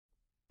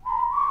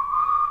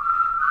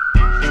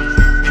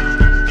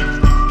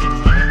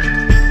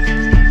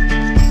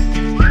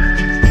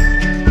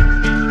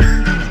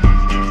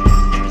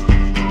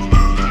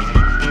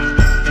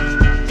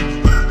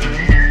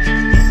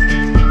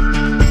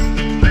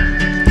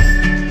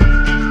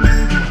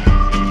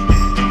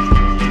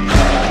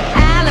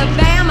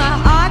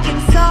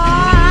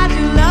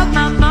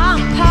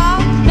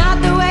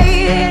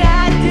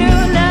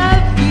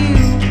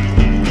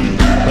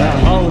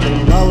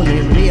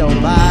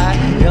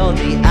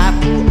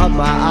of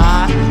my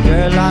eye.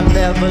 Girl, I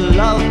never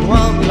loved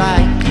one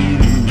like you.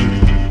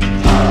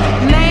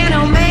 Man,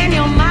 oh man,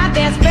 you're my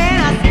best friend.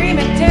 I scream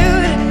it too.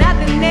 There's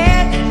nothing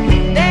that,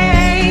 there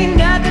ain't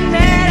nothing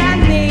that I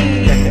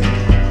need.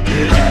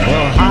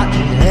 Well, hot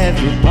and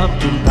heavy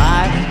pumpkin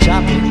pie,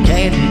 chocolate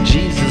candy,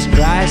 Jesus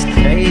Christ,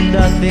 ain't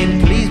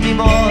nothing please me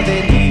more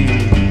than you.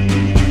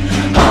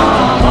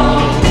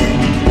 Oh,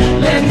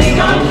 let me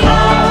go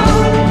home.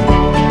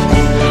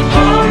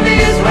 Home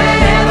is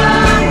wherever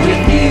I'm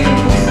with you.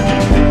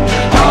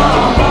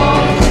 Oh,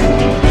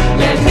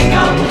 let me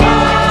go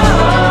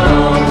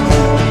home.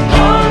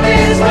 Home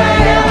is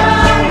wherever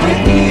I'm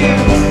with you.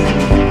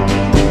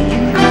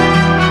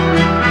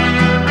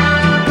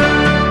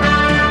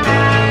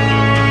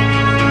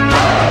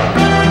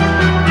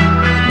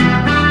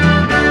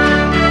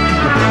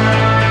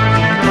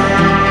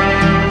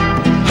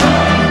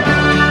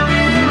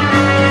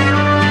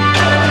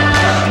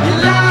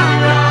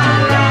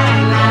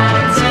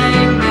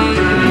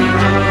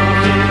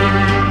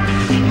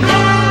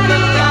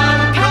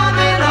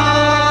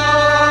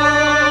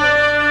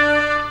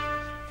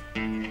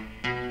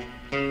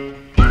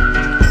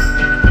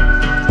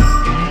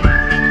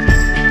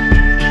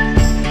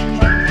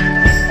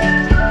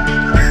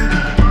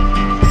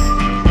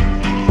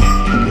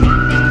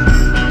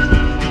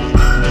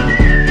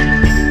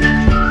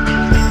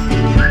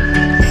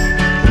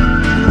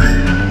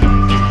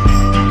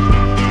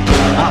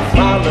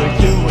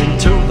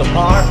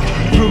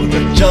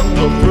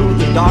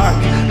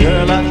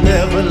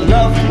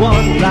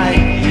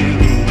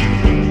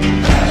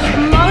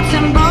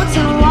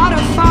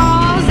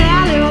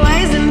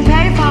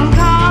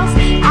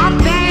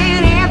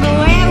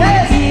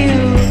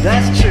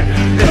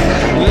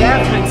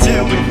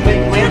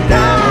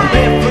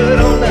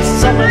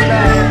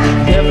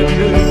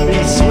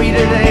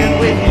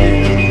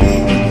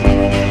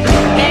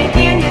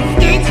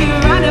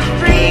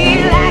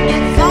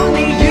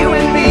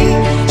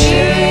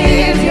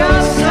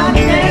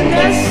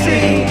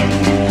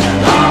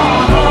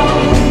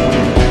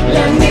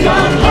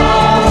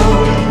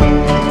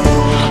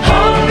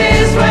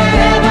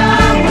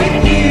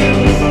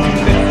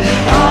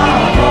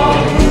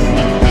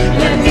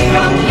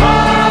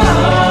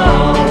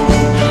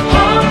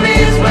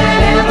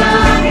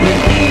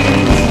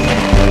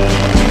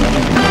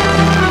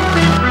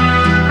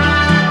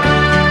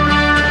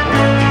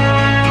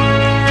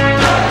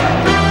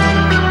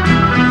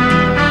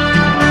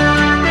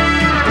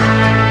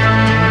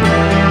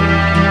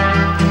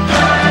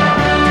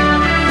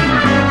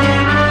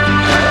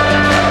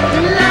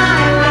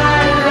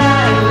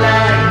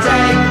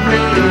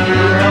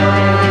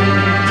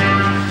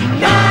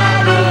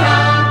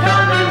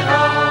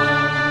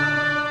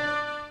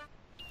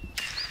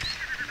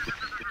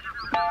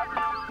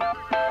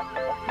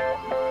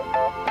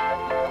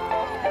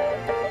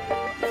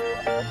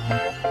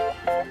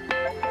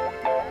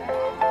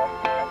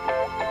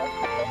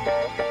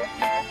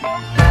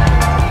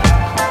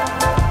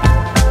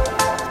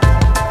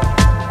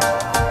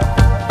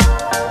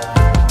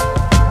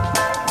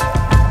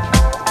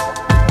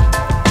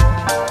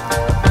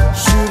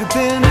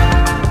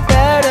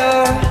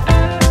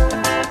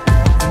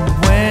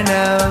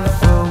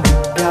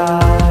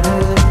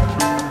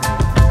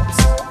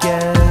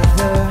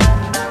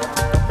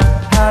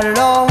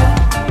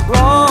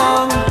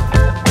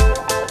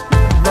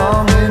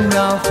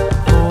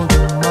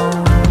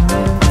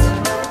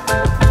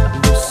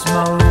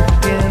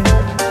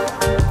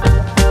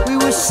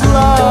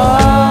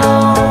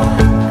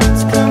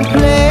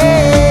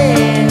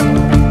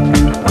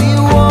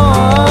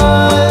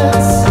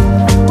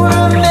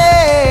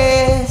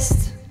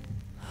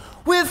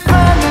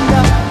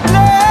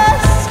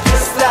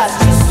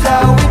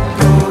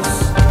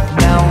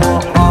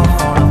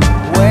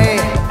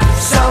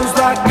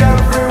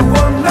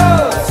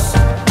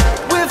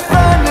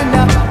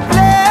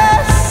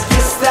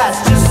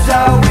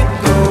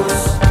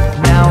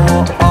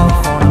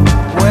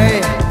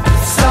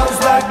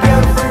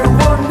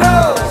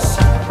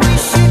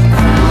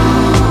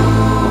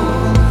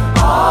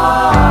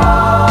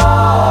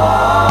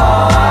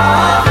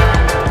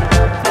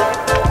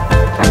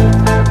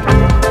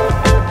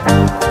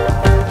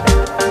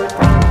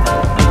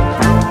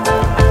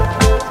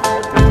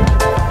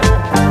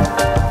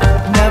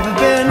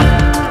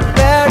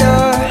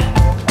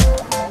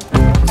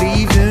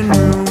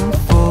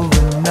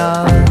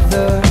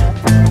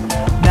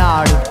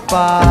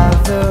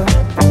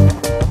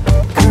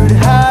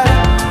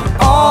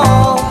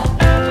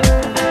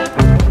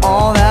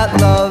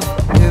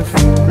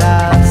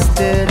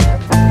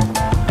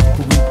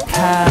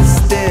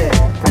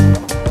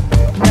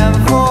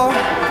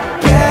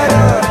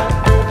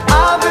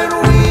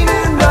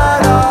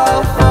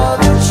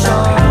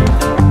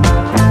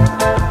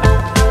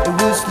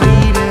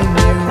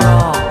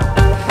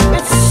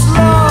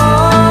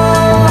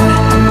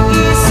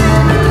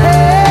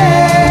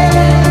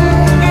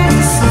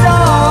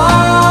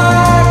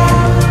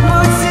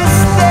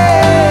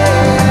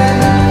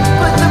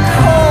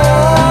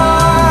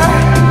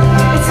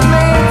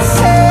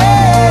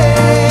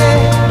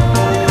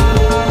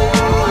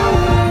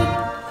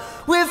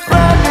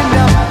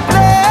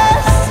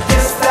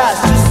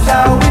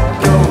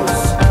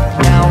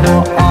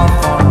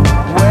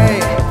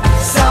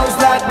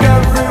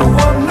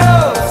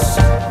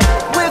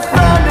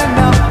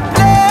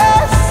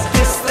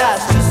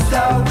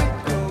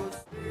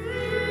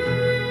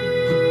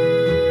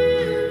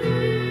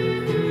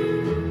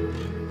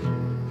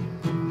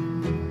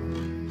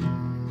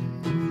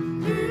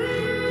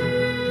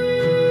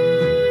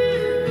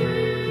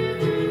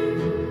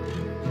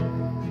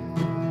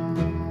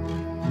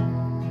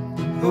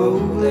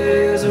 Oh,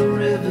 there's a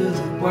river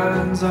that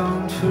winds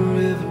on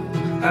forever.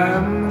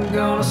 I'm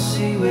gonna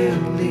see where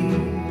it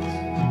leads.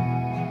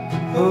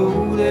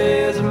 Oh,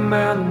 there's a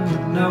mountain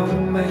that no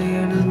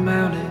man has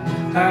mounted.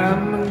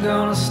 I'm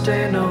gonna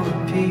stand on the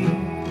peak.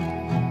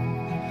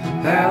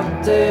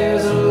 Out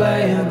there's a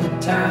land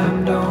that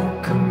time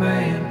don't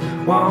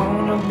command.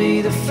 Wanna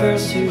be the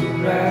first to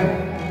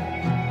arrive.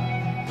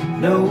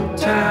 No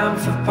time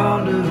for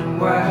pondering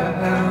why.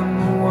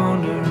 I'm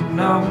wondering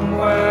on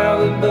why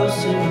we both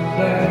still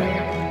alive.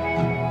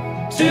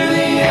 To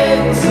the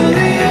ends of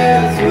the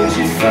earth, would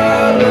you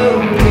follow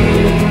me?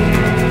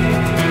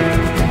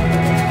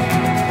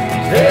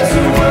 There's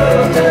a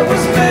world that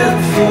was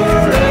meant for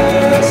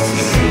us to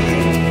see.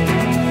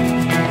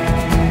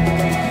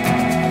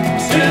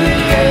 To the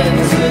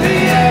ends of the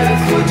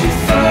earth, would you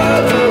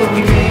follow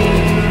me?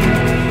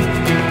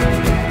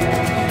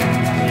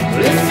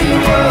 If you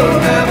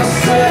won't ever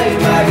say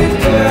my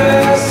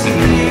goodbyes to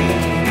me.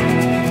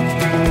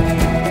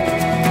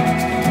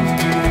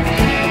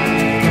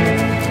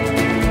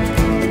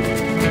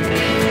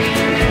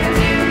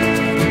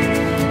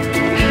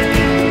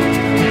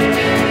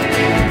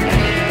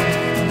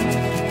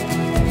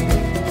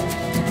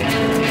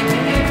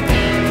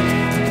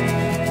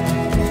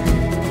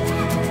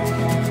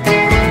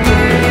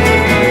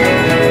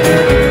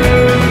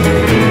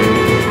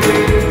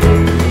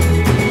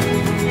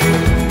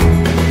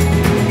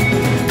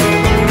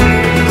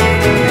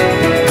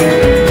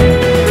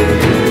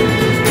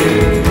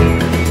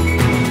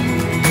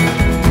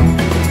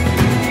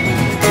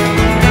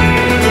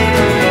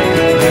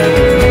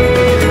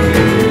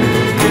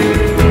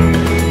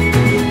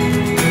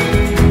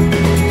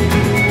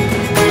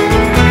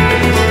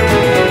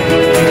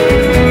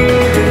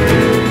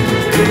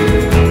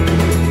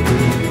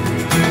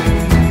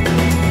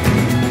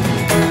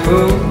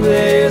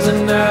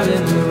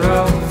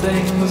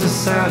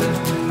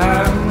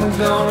 I'm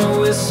gonna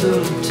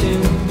whistle a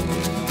tune.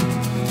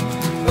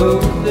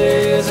 Oh,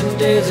 there's a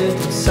desert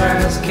that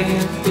size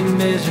can't be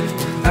measured.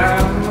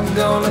 I'm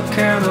gonna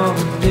count all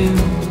the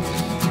dunes.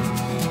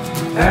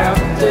 Out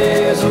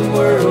there's a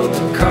world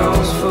that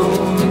calls for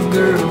me,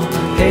 girl,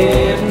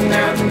 heading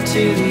out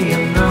into the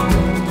unknown.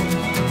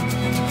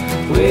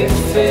 With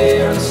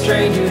fear and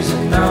strangers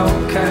and all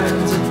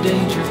kinds of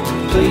danger.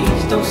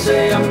 Please don't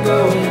say I'm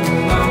going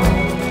alone.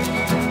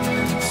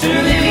 To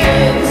the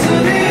ends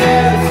of the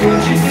earth,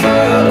 would you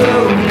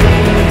follow me?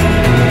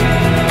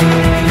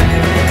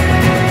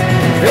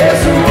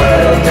 There's a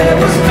world that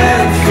was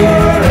meant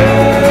for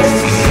us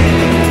to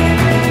see.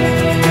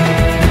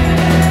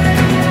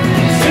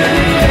 To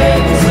the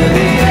ends of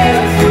the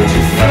earth, would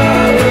you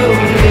follow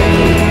me?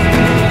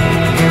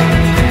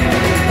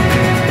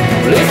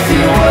 If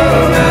you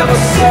won't never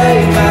say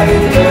my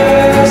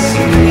goodbyes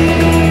to me.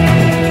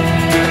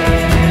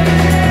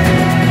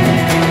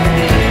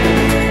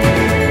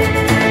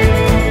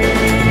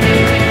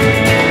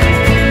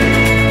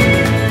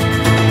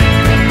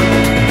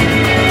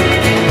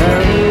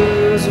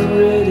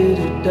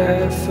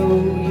 For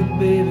you,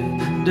 baby,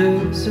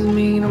 doesn't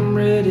mean I'm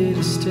ready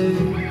to stay.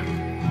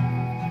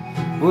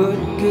 What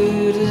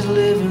good is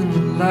living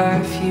the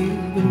life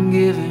you've been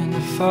given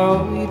if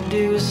all you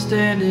do is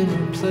stand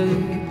in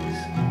place?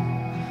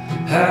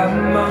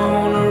 I'm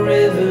on a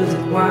river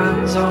that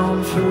winds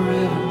on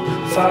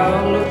forever.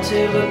 Follow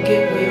till I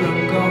get where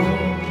I'm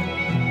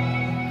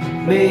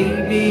going.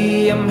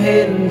 Maybe I'm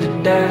heading to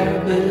die,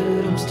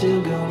 but I'm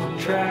still gonna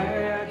try.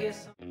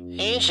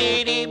 Ain't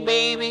shady,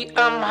 baby,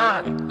 I'm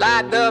hot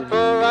like the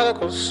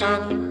prodigal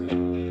son.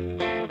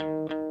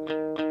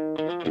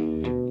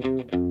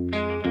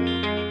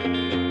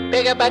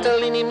 Big about the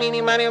leany,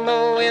 meany, money,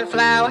 mo, and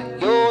flower.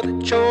 You're the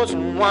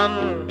chosen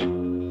one.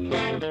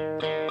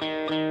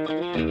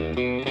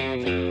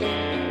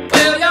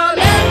 Well, your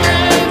left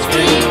hand's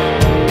free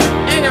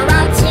and your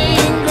right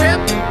hand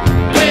grip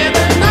with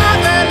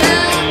another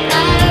left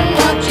hand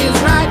watches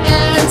right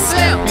and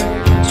slip.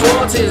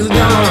 Schwartz is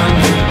gone.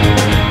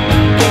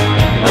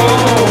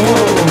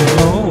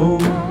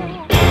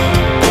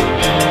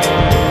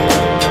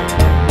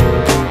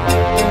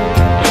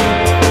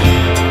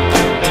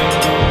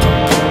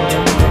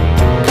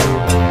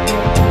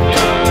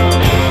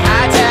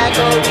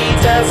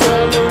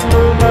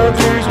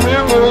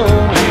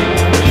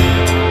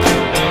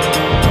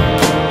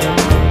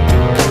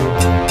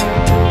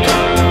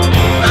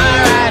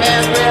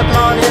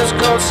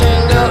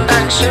 Single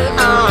action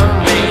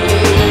on me.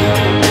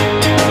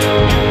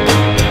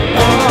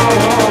 Oh,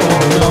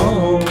 no.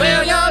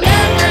 Well, your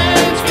left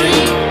hand's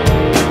free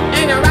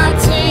and your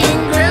right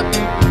hand grip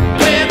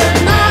with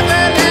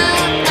another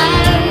left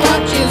hand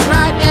watches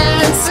right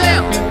and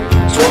slip.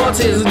 Schwartz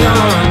is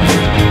gone.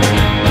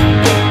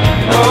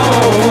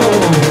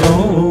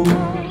 Oh,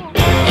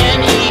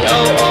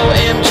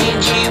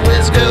 N-E-O-O-M-G-G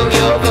Wiz girl,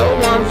 you're the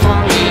one for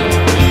me.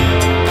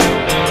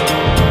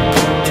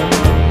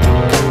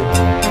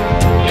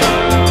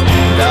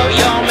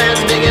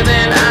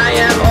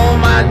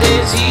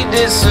 He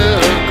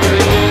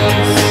disagrees.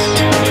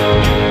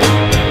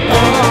 Oh,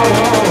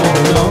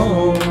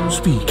 no.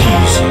 Speak.